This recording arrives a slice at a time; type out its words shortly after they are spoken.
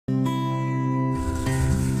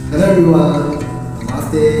everyone,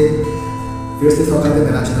 Namaste. फिर से स्वागत है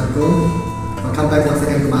मेरा चैनल को. Welcome back once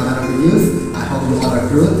again to my another videos. I hope you all are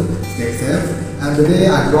good, stay safe. And today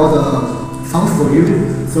I brought songs for you,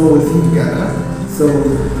 so we'll sing together. So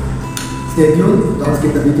stay tuned, don't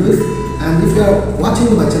skip the videos. And if you are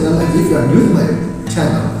watching my channel and if you are new to my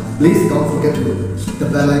channel, please don't forget to hit the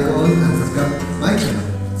bell icon and subscribe my channel.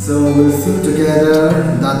 So we'll sing together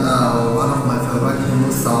that one of my favorite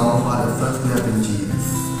Hindu songs, The First We Have Been Jesus.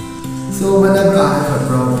 So whenever I have a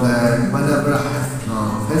problem, whenever I have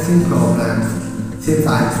facing problems, since I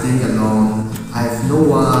am staying alone, I have no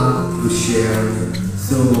one to share.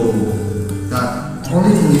 So the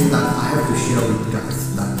only thing is that I have to share with you guys.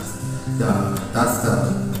 That's the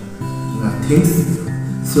things.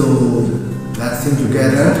 So let's sing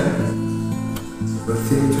together. We'll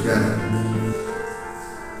sing together.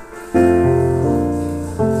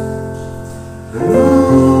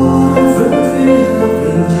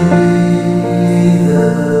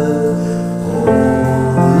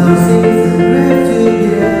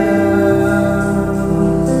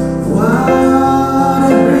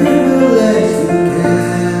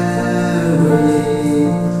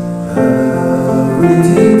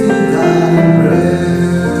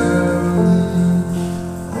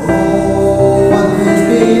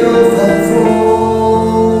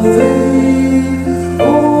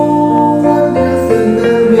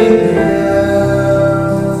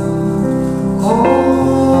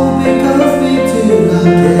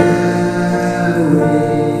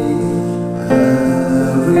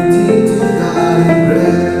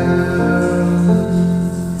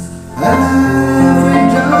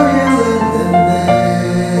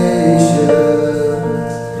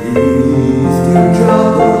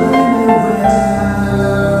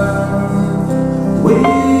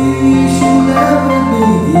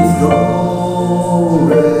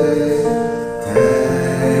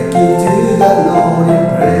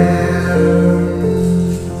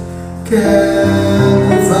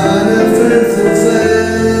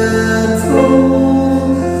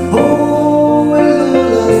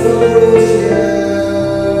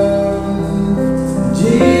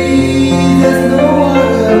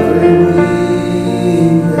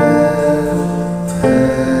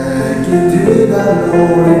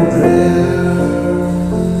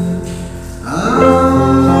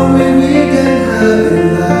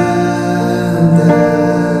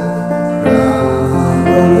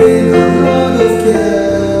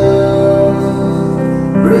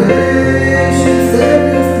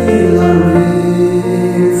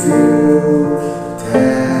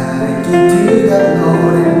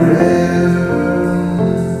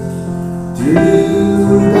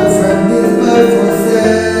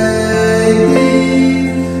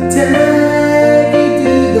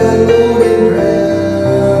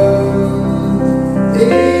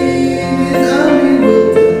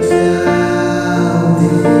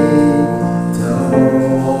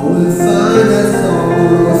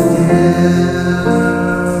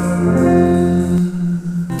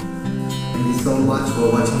 So much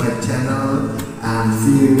for watching my channel and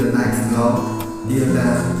see you in the next vlog. Till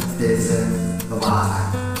then, stay safe. Bye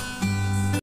bye.